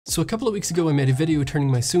So a couple of weeks ago I made a video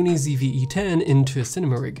turning my Sony ZV-E10 into a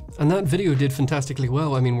cinema rig, and that video did fantastically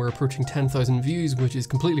well. I mean, we're approaching 10,000 views, which is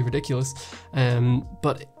completely ridiculous.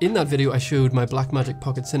 But in that video I showed my Blackmagic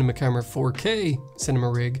Pocket Cinema Camera 4K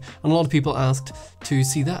cinema rig, and a lot of people asked to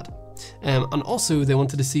see that. And also they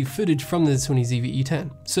wanted to see footage from the Sony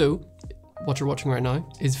ZV-E10. So what you're watching right now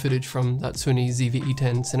is footage from that Sony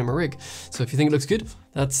ZV-E10 cinema rig. So if you think it looks good,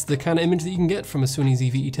 that's the kind of image that you can get from a Sony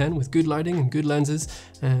ZV-E10 with good lighting and good lenses.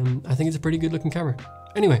 I think it's a pretty good looking camera.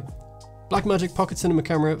 Anyway, Blackmagic Pocket Cinema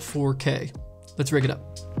Camera 4K. Let's rig it up.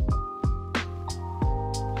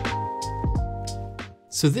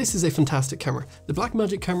 So this is a fantastic camera. The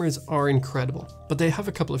Blackmagic cameras are incredible, but they have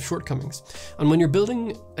a couple of shortcomings. And when you're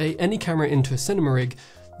building any camera into a cinema rig,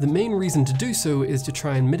 the main reason to do so is to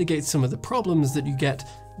try and mitigate some of the problems that you get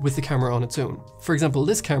with the camera on its own. For example,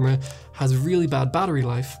 this camera has really bad battery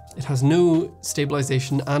life, it has no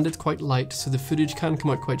stabilization, and it's quite light, so the footage can come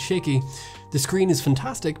out quite shaky. The screen is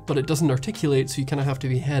fantastic, but it doesn't articulate, so you kind of have to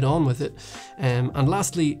be head on with it. And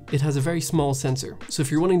lastly, it has a very small sensor. So if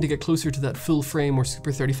you're wanting to get closer to that full frame or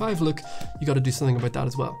Super 35 look, you got to do something about that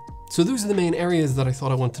as well. So those are the main areas that I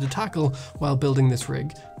thought I wanted to tackle while building this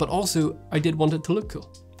rig, but also I did want it to look cool,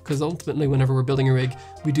 because ultimately whenever we're building a rig,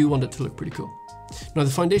 we do want it to look pretty cool. Now the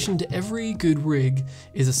foundation to every good rig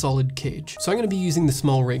is a solid cage. So I'm going to be using the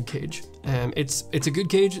small rig cage. It's a good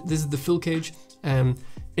cage. This is the full cage.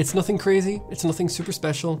 It's nothing crazy, it's nothing super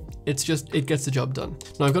special, it's just, it gets the job done.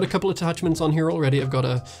 Now I've got a couple of attachments on here already. I've got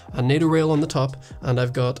a NATO rail on the top, and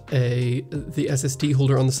I've got the SSD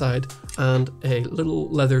holder on the side, and a little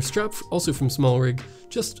leather strap, also from Small Rig,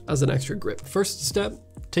 just as an extra grip. First step,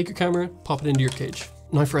 take your camera, pop it into your cage.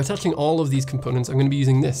 Now for attaching all of these components, I'm going to be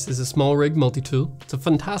using this. This is a Small Rig multi-tool. It's a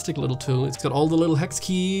fantastic little tool. It's got all the little hex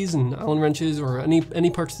keys and Allen wrenches, or any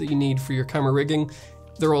parts that you need for your camera rigging.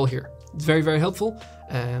 They're all here. It's very, very helpful.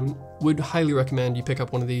 Would highly recommend you pick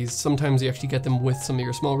up one of these. Sometimes you actually get them with some of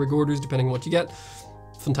your Small Rig orders, depending on what you get.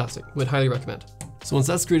 Fantastic, would highly recommend. So once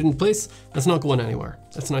that's screwed into place, that's not going anywhere.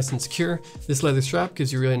 That's nice and secure. This leather strap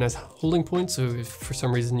gives you a really nice holding point, so if for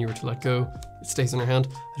some reason you were to let go, it stays in your hand.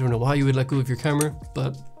 I don't know why you would let go of your camera,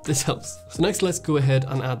 but this helps. So next, let's go ahead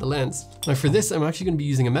and add the lens. Now for this, I'm actually going to be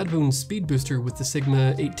using a Metabone speed booster with the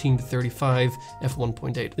Sigma 18-35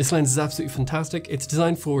 f1.8. This lens is absolutely fantastic. It's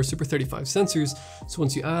designed for Super 35 sensors, so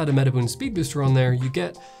once you add a Metabone speed booster on there, you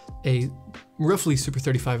get a roughly Super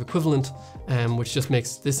 35 equivalent, which just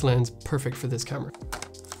makes this lens perfect for this camera.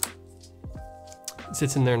 It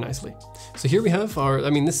sits in there nicely. So here we have our,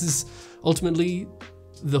 this is ultimately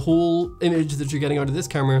the whole image that you're getting out of this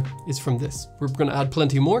camera is from this. We're going to add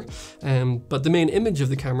plenty more, but the main image of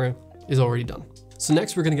the camera is already done. So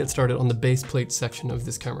next we're going to get started on the base plate section of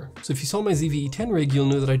this camera. So if you saw my ZV-E10 rig, you'll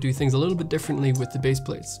know that I do things a little bit differently with the base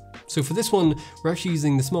plates. So for this one, we're actually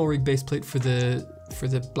using the Small Rig base plate for the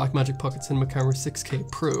Blackmagic Pocket Cinema Camera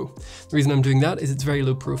 6K Pro. The reason I'm doing that is it's very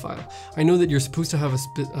low profile. I know that you're supposed to have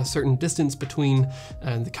a certain distance between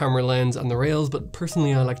the camera lens and the rails, but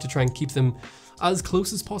personally I like to try and keep them as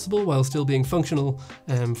close as possible while still being functional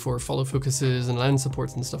for follow focuses and lens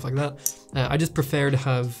supports and stuff like that. I just prefer to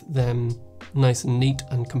have them nice and neat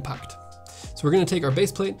and compact. So we're going to take our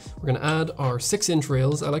base plate, we're going to add our 6-inch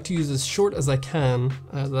rails. I like to use as short as I can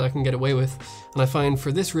that I can get away with, and I find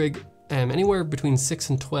for this rig anywhere between 6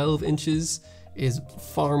 and 12 inches is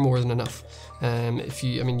far more than enough.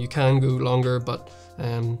 You can go longer, but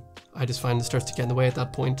I just find it starts to get in the way at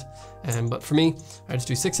that point. But for me, I just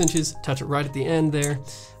do 6 inches, attach it right at the end there,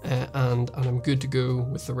 and I'm good to go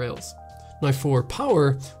with the rails. Now for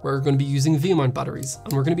power, we're going to be using V-mount batteries,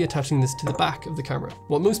 and we're going to be attaching this to the back of the camera.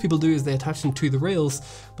 What most people do is they attach them to the rails,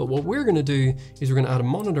 but what we're going to do is we're going to add a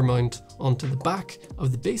monitor mount onto the back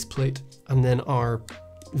of the base plate, and then our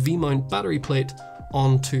V-mount battery plate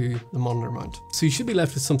onto the monitor mount. So you should be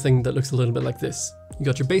left with something that looks a little bit like this. You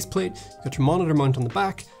got your base plate, you got your monitor mount on the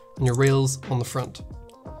back, and your rails on the front.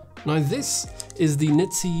 Now this is the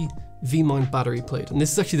Nitsi V-mount battery plate, and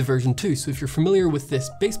this is actually the version 2, so if you're familiar with this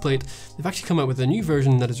base plate, they've actually come out with a new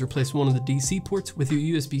version that has replaced one of the DC ports with a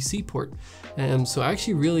USB-C port. So I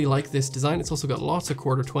actually really like this design. It's also got lots of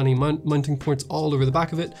Q20 mounting points all over the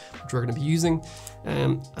back of it, which we're going to be using.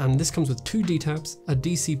 And this comes with 2 D-taps, a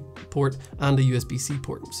DC port, and a USB-C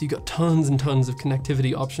port. So you've got tons and tons of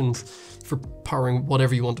connectivity options for powering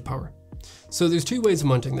whatever you want to power. So there's 2 ways of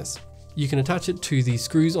mounting this. You can attach it to the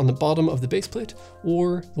screws on the bottom of the base plate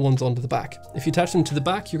or the ones onto the back. If you attach them to the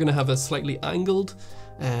back, you're going to have a slightly angled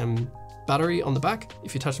battery on the back.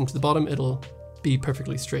 If you attach them to the bottom, it'll be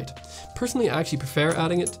perfectly straight. Personally, I actually prefer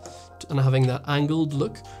adding it and having that angled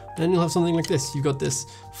look, then you'll have something like this. You've got this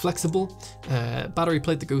flexible battery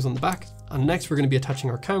plate that goes on the back, and next we're going to be attaching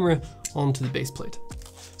our camera onto the base plate.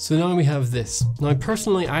 So now we have this. Now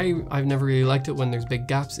personally, I've never really liked it when there's big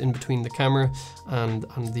gaps in between the camera and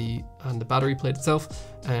the battery plate itself.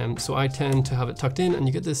 So I tend to have it tucked in, and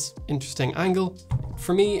you get this interesting angle.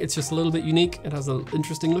 For me, it's just a little bit unique. It has an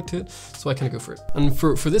interesting look to it, so I kind of go for it. And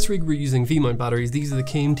for this rig, we're using V-mount batteries. These are the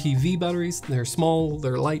KMT V batteries. They're small,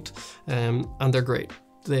 they're light, and they're great.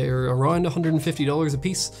 They're around $150 a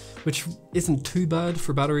piece, which isn't too bad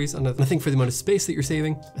for batteries, and I think for the amount of space that you're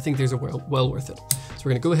saving, I think these are well worth it. So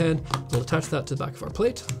we're gonna go ahead, we'll attach that to the back of our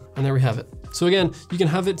plate, and there we have it. So again, you can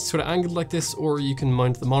have it sort of angled like this, or you can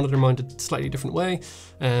mount the monitor mounted slightly different way,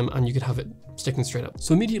 and you could have it sticking straight up.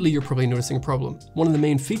 So immediately you're probably noticing a problem. One of the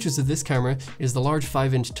main features of this camera is the large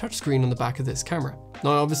 5-inch touchscreen on the back of this camera.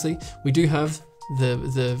 Now obviously, we do have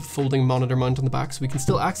the folding monitor mount on the back, so we can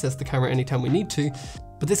still access the camera anytime we need to,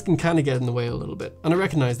 but this can kind of get in the way a little bit. And I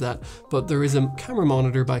recognize that, but there is a camera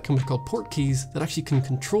monitor by a company called Portkeys that actually can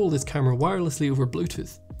control this camera wirelessly over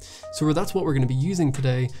Bluetooth. So that's what we're going to be using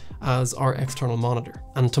today as our external monitor.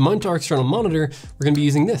 And to mount our external monitor, we're going to be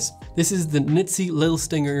using this. This is the Nitsy Lil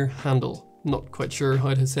Stinger handle. Not quite sure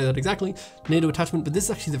how to say that exactly. NATO attachment, but this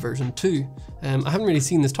is actually the version 2. I haven't really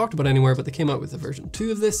seen this talked about anywhere, but they came out with the version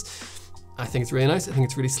 2 of this. I think it's really nice. I think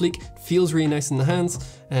it's really sleek. It feels really nice in the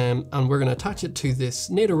hands. And we're going to attach it to this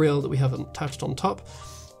NATO rail that we have attached on top.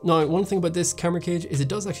 Now, one thing about this camera cage is it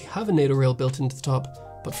does actually have a NATO rail built into the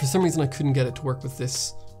top, but for some reason I couldn't get it to work with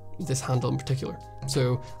this handle in particular.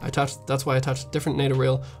 So that's why I attached a different NATO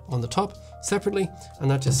rail on the top separately, and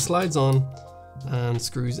that just slides on and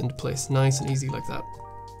screws into place nice and easy like that.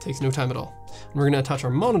 Takes no time at all. And we're going to attach our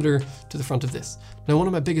monitor to the front of this. Now, one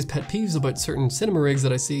of my biggest pet peeves about certain cinema rigs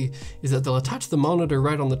that I see is that they'll attach the monitor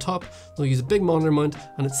right on the top, they'll use a big monitor mount,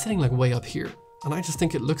 and it's sitting like way up here. And I just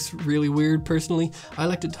think it looks really weird personally. I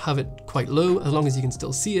like to have it quite low, as long as you can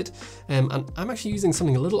still see it. And I'm actually using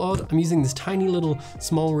something a little odd. I'm using this tiny little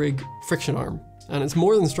small rig friction arm, and it's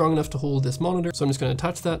more than strong enough to hold this monitor. So I'm just going to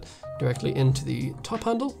attach that directly into the top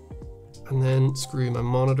handle, and then screw my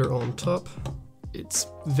monitor on top. It's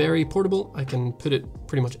very portable. I can put it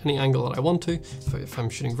pretty much any angle that I want to. If I'm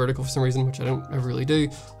shooting vertical for some reason, which I don't ever really do,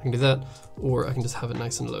 I can do that, or I can just have it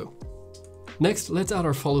nice and low. Next, let's add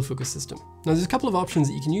our follow focus system. Now there's a couple of options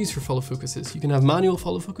that you can use for follow focuses. You can have manual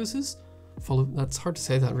follow focuses. That's hard to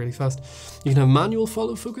say that really fast. You can have manual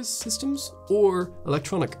follow focus systems or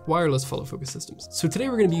electronic wireless follow focus systems. So today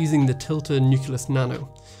we're going to be using the Tilta Nucleus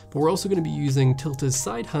Nano, but we're also going to be using Tilta's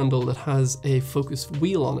side handle that has a focus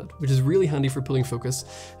wheel on it, which is really handy for pulling focus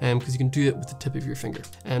because you can do it with the tip of your finger.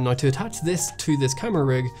 And now to attach this to this camera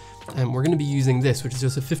rig, we're going to be using this, which is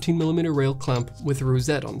just a 15mm rail clamp with a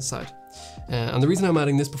rosette on the side. And the reason I'm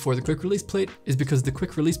adding this before the quick release plate is because the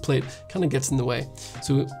quick release plate kind of gets in the way.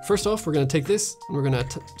 So first off, we're going to take this and we're going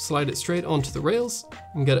to slide it straight onto the rails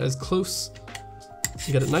and get it as close,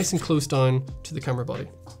 get it nice and close down to the camera body.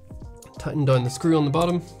 Tighten down the screw on the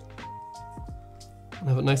bottom and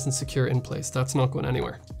have it nice and secure in place. That's not going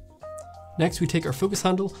anywhere. Next, we take our focus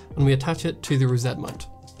handle and we attach it to the rosette mount.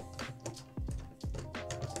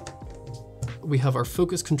 We have our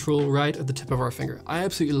focus control right at the tip of our finger. I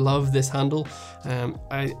absolutely love this handle.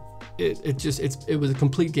 It was a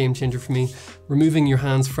complete game changer for me. Removing your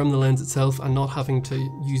hands from the lens itself and not having to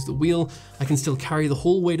use the wheel, I can still carry the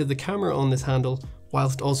whole weight of the camera on this handle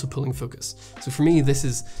whilst also pulling focus. So for me, this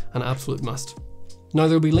is an absolute must. Now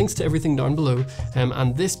there'll be links to everything down below,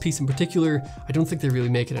 and this piece in particular, I don't think they really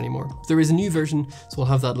make it anymore. There is a new version, so we'll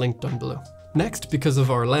have that link down below. Next, because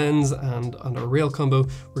of our lens and our rail combo,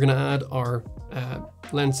 we're going to add our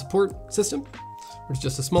lens support system, which is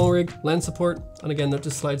just a small rig, lens support, and again that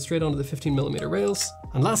just slides straight onto the 15mm rails.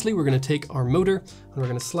 And lastly, we're going to take our motor and we're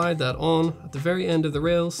going to slide that on at the very end of the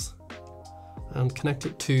rails and connect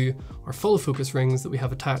it to our follow focus rings that we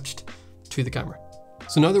have attached to the camera.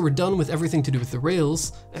 So now that we're done with everything to do with the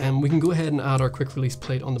rails, we can go ahead and add our quick release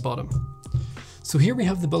plate on the bottom. So here we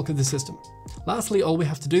have the bulk of the system. Lastly, all we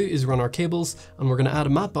have to do is run our cables, and we're going to add a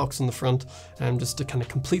matte box on the front just to kind of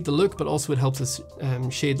complete the look, but also it helps us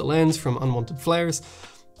shade the lens from unwanted flares,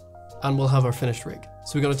 and we'll have our finished rig.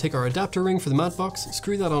 So we're going to take our adapter ring for the matte box,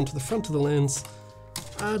 screw that onto the front of the lens,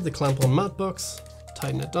 add the clamp on matte box,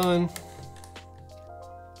 tighten it down,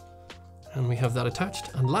 and we have that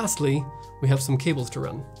attached. And lastly, we have some cables to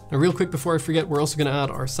run. Now real quick before I forget, we're also going to add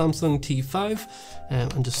our Samsung T5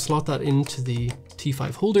 and just slot that into the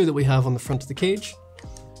T5 holder that we have on the front of the cage.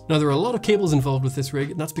 Now there are a lot of cables involved with this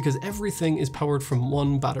rig, and that's because everything is powered from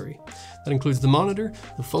one battery. That includes the monitor,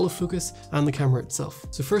 the follow focus, and the camera itself.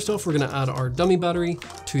 So first off, we're gonna add our dummy battery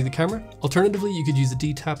to the camera. Alternatively, you could use a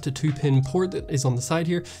D-tap to 2-pin port that is on the side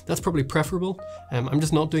here. That's probably preferable. I'm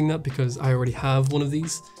just not doing that because I already have one of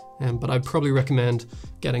these, but I'd probably recommend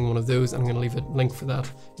getting one of those. I'm gonna leave a link for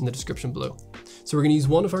that in the description below. So we're gonna use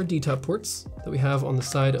one of our D-tap ports that we have on the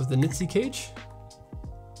side of the NITSI cage.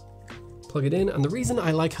 Plug it in, and the reason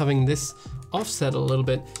I like having this offset a little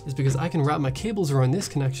bit is because I can wrap my cables around this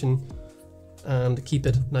connection and keep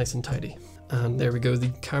it nice and tidy. And there we go, the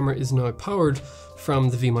camera is now powered from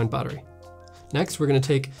the V-mount battery. Next, we're going to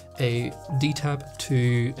take a D-tap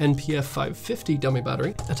to NPF 550 dummy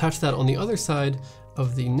battery, attach that on the other side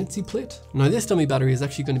of the NITSI plate. Now this dummy battery is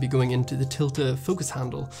actually going to be going into the Tilta focus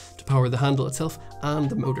handle to power the handle itself and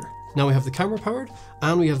the motor. Now we have the camera powered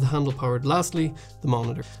and we have the handle powered. Lastly, the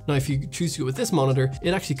monitor. Now if you choose to go with this monitor,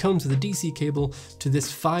 it actually comes with a DC cable to this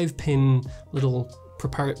 5-pin little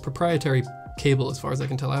proprietary cable as far as I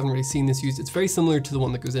can tell. I haven't really seen this used. It's very similar to the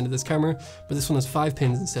one that goes into this camera, but this one has 5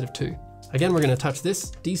 pins instead of 2. Again, we're going to attach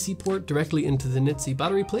this DC port directly into the NITSI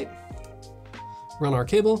battery plate, run our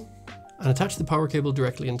cable, and attach the power cable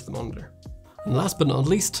directly into the monitor. And last but not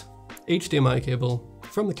least, HDMI cable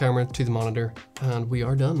from the camera to the monitor, and we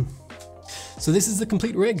are done. So this is the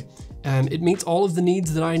complete rig. It meets all of the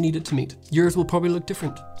needs that I need it to meet. Yours will probably look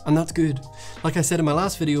different, and that's good. Like I said in my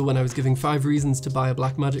last video when I was giving 5 reasons to buy a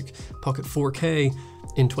Blackmagic Pocket 4K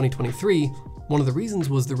in 2023, one of the reasons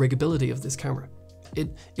was the riggability of this camera.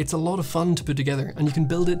 It's a lot of fun to put together, and you can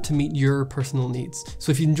build it to meet your personal needs.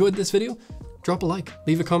 So if you enjoyed this video, drop a like,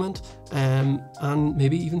 leave a comment, and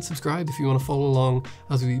maybe even subscribe if you want to follow along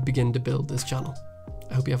as we begin to build this channel.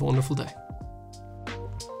 I hope you have a wonderful day.